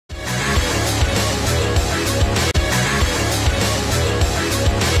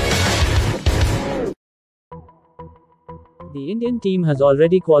The Indian team has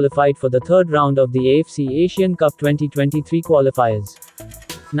already qualified for the third round of the AFC Asian Cup 2023 qualifiers.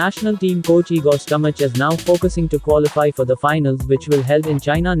 National team coach Igor Stimac is now focusing to qualify for the finals, which will held in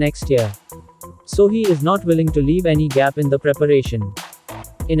China next year. So he is not willing to leave any gap in the preparation.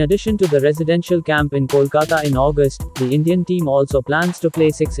 In addition to the residential camp in Kolkata in August, the Indian team also plans to play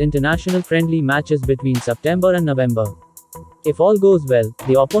 6 international friendly matches between September and November. If all goes well,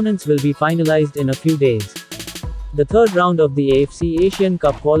 the opponents will be finalized in a few days. The third round of the AFC Asian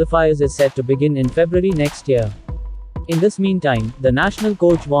Cup qualifiers is set to begin in February next year. In this meantime, the national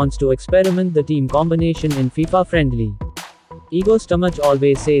coach wants to experiment the team combination in FIFA friendly. Igor Stimac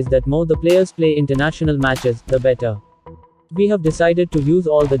always says that more the players play international matches, the better. We have decided to use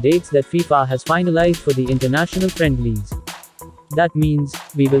all the dates that FIFA has finalized for the international friendlies. That means,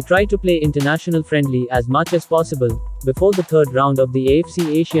 we will try to play international friendly as much as possible, before the third round of the AFC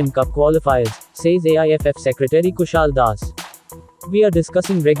Asian Cup qualifiers, says AIFF Secretary Kushal Das. We are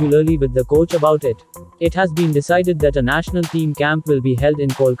discussing regularly with the coach about it. It has been decided that a national team camp will be held in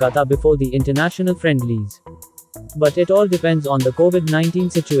Kolkata before the international friendlies. But it all depends on the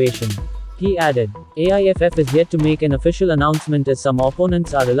COVID-19 situation. He added, AIFF is yet to make an official announcement as some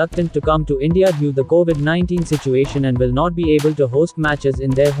opponents are reluctant to come to India due to the COVID-19 situation and will not be able to host matches in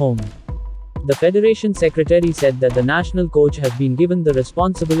their home. The Federation Secretary said that the national coach has been given the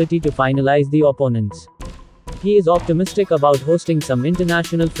responsibility to finalize the opponents. He is optimistic about hosting some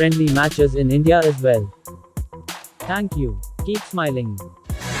international friendly matches in India as well. Thank you. Keep smiling.